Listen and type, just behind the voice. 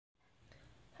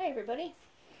Hi everybody.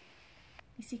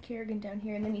 You see Kerrigan down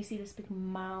here, and then you see this big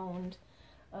mound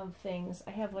of things. I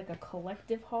have like a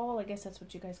collective haul. I guess that's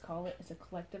what you guys call it. It's a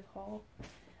collective haul.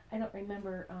 I don't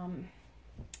remember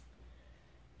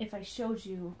if I showed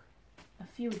you a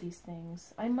few of these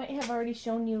things. I might have already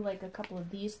shown you like a couple of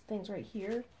these things right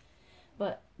here,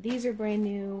 but these are brand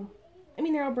new. I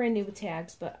mean, they're all brand new with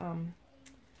tags, but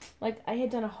like I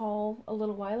had done a haul a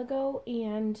little while ago,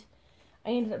 and I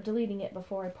ended up deleting it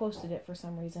before I posted it for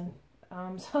some reason.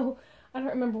 So I don't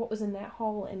remember what was in that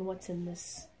haul and what's in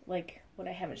this, like what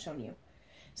I haven't shown you.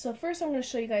 So first I'm going to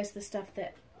show you guys the stuff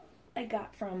that I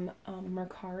got from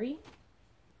Mercari.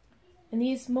 And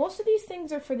most of these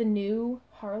things are for the new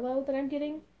Harlow that I'm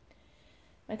getting.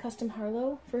 My custom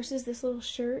Harlow. First is this little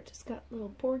shirt. It's got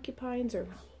little porcupines or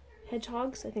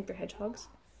hedgehogs. I think they're hedgehogs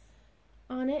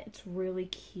on it. It's really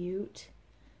cute.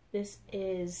 This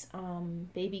is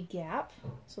Baby Gap,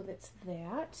 so that's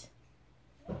that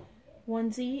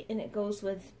onesie, and it goes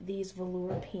with these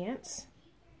velour pants.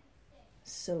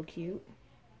 So cute.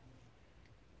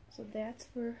 So that's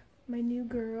for my new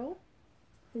girl,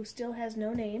 who still has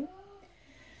no name.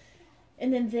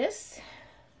 And then this,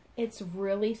 it's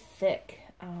really thick.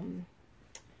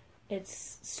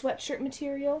 It's sweatshirt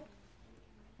material,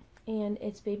 and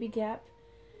it's Baby Gap.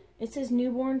 It says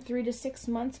newborn 3 to 6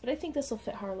 months, but I think this will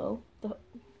fit Harlow.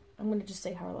 I'm going to just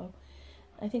say Harlow.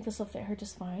 I think this will fit her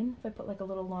just fine. If I put like a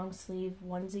little long sleeve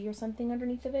onesie or something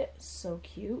underneath of it. So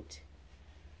cute.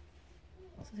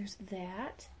 So there's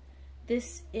that.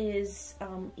 This is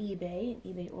eBay, an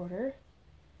eBay order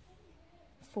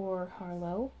for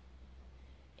Harlow.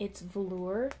 It's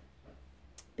velour,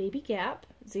 Baby Gap,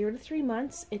 0 to 3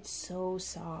 months. It's so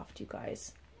soft, you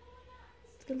guys.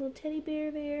 It's got a little teddy bear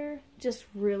there. Just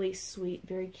really sweet,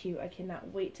 very cute. I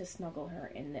cannot wait to snuggle her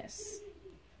in this.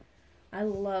 I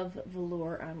love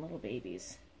velour on little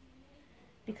babies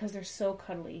because they're so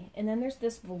cuddly. And then there's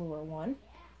this velour one.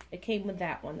 It came with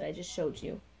that one that I just showed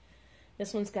you.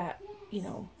 This one's got, you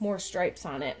know, more stripes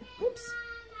on it. Oops.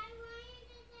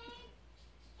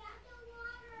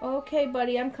 Okay,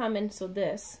 buddy, I'm coming. So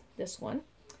this one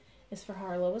is for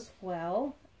Harlow as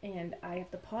well. And I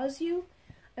have to pause you.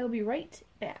 I will be right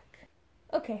back.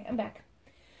 Okay, I'm back.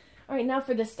 All right, now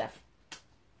for this stuff.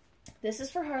 This is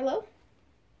for Harlow.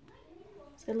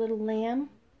 It's got a little lamb.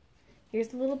 Here's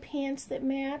the little pants that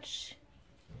match.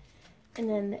 And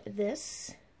then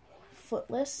this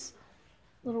footless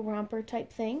little romper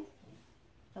type thing.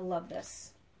 I love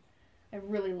this. I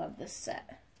really love this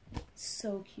set. It's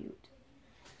so cute.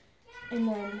 And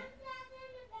then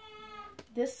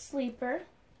this sleeper.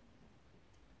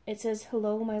 It says,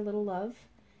 "Hello, my little love."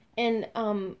 And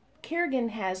Kerrigan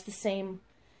has the same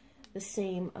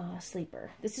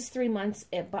sleeper. This is 3 months.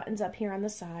 It buttons up here on the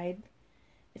side.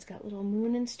 It's got little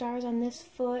moon and stars on this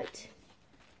foot.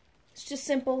 It's just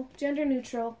simple, gender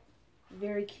neutral,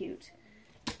 very cute.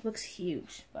 Looks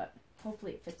huge, but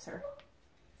hopefully it fits her.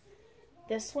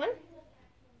 This one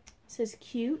says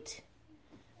cute.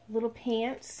 Little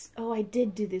pants. Oh, I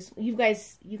did do this. You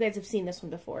guys have seen this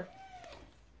one before.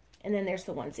 And then there's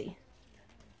the onesie.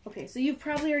 Okay, so you've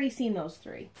probably already seen those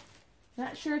three.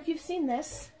 Not sure if you've seen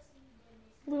this.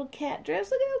 Little cat dress.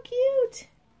 Look how cute.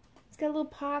 It's got little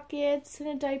pockets and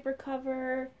a diaper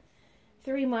cover.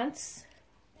 3 months.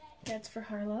 That's for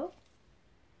Harlow.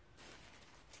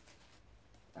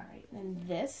 Alright, and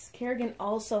this. Kerrigan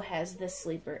also has this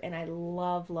sleeper, and I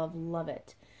love, love, love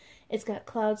it. It's got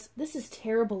clouds. This is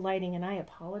terrible lighting, and I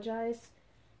apologize.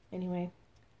 Anyway,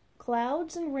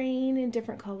 clouds and rain in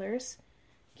different colors.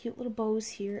 Cute little bows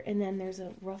here, and then there's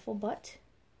a ruffle butt.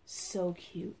 So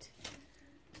cute.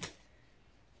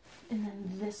 And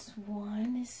then this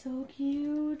one is so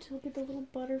cute. Look at the little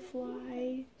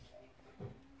butterfly.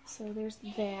 So there's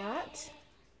that.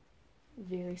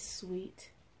 Very sweet.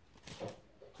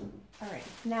 Alright,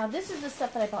 now this is the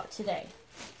stuff that I bought today.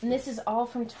 And this is all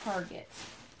from Target.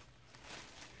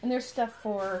 And there's stuff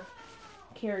for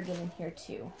Kerrigan in here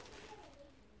too.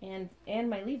 And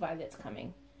my Levi that's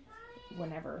coming.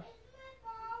 Whenever.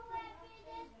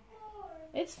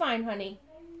 It's fine, honey.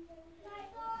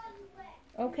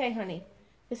 Okay, honey.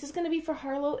 This is going to be for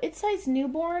Harlow. It's size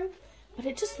newborn, but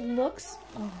it just looks...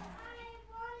 Oh.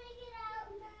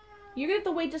 You're going to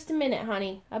have to wait just a minute,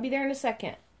 honey. I'll be there in a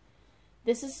second.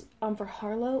 This is for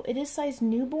Harlow. It is size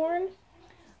newborn,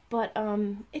 but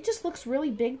it just looks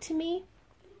really big to me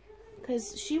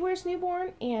because she wears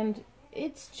newborn, and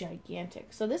it's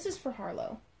gigantic. So this is for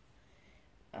Harlow.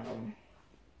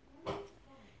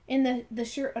 And the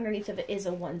shirt underneath of it is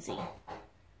a onesie.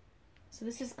 So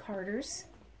this is Carter's.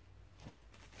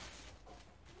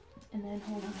 And then,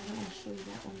 hold on, I don't want to show you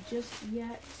that one just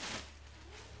yet.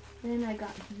 Then I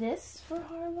got this for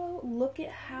Harlow. Look at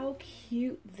how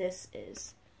cute this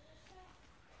is.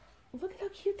 Look at how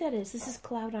cute that is. This is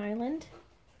Cloud Island.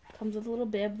 Comes with a little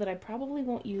bib that I probably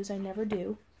won't use. I never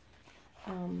do.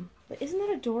 But isn't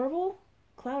that adorable?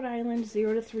 Cloud Island,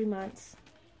 0 to 3 months.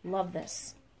 Love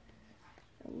this.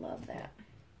 I love that.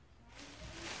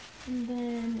 And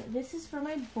then this is for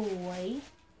my boy.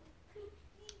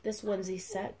 This onesie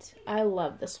set. I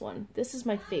love this one. This is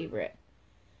my favorite.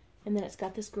 And then it's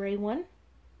got this gray one.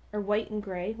 Or white and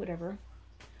gray, whatever.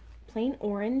 Plain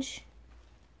orange.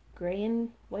 Gray and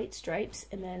white stripes.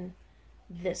 And then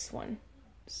this one.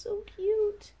 So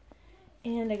cute.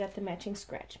 And I got the matching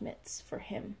scratch mitts for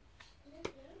him.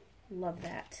 Love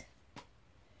that.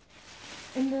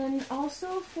 And then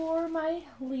also for my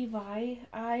Levi,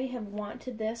 I have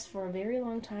wanted this for a very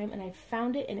long time, and I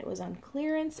found it, and it was on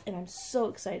clearance, and I'm so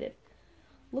excited.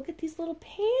 Look at these little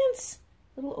pants.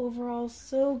 Little overalls,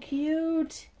 so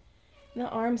cute. And the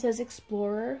arm says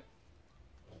Explorer.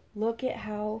 Look at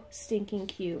how stinking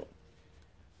cute.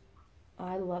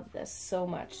 I love this so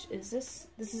much. This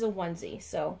is a onesie,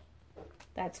 so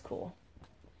that's cool.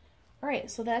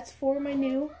 Alright, so that's for my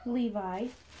new Levi.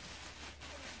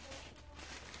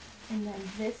 And then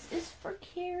this is for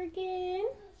Kerrigan.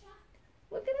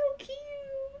 Look at how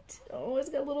cute. Oh, it's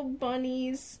got little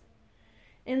bunnies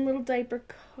and little diaper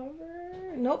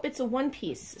cover. Nope, it's a one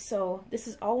piece. So this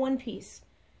is all one piece.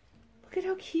 Look at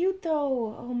how cute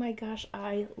though. Oh my gosh,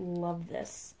 I love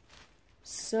this.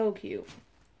 So cute.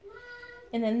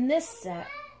 And then this set.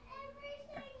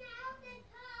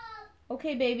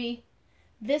 Okay, baby.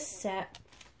 This set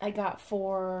I got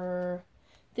for,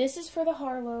 this is for the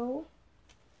Harlow.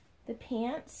 The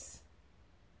pants.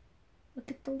 Look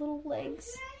at the little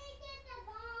legs.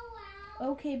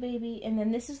 Okay, baby. And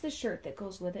then this is the shirt that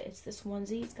goes with it. It's this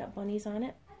onesie. It's got bunnies on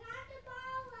it.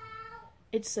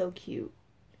 It's so cute.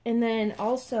 And then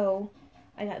also,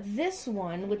 I got this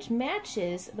one, which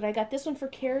matches, but I got this one for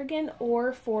Kerrigan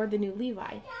or for the new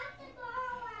Levi.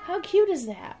 How cute is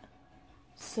that?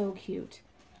 So cute.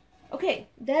 Okay,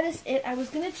 that is it. I was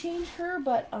going to change her,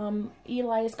 but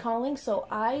Eli is calling, so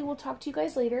I will talk to you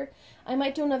guys later. I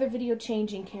might do another video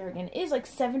changing Kerrigan. It is like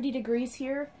 70 degrees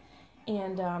here,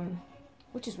 and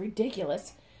which is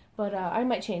ridiculous, but I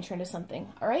might change her into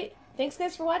something. Alright, thanks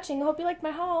guys for watching. I hope you liked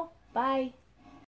my haul. Bye.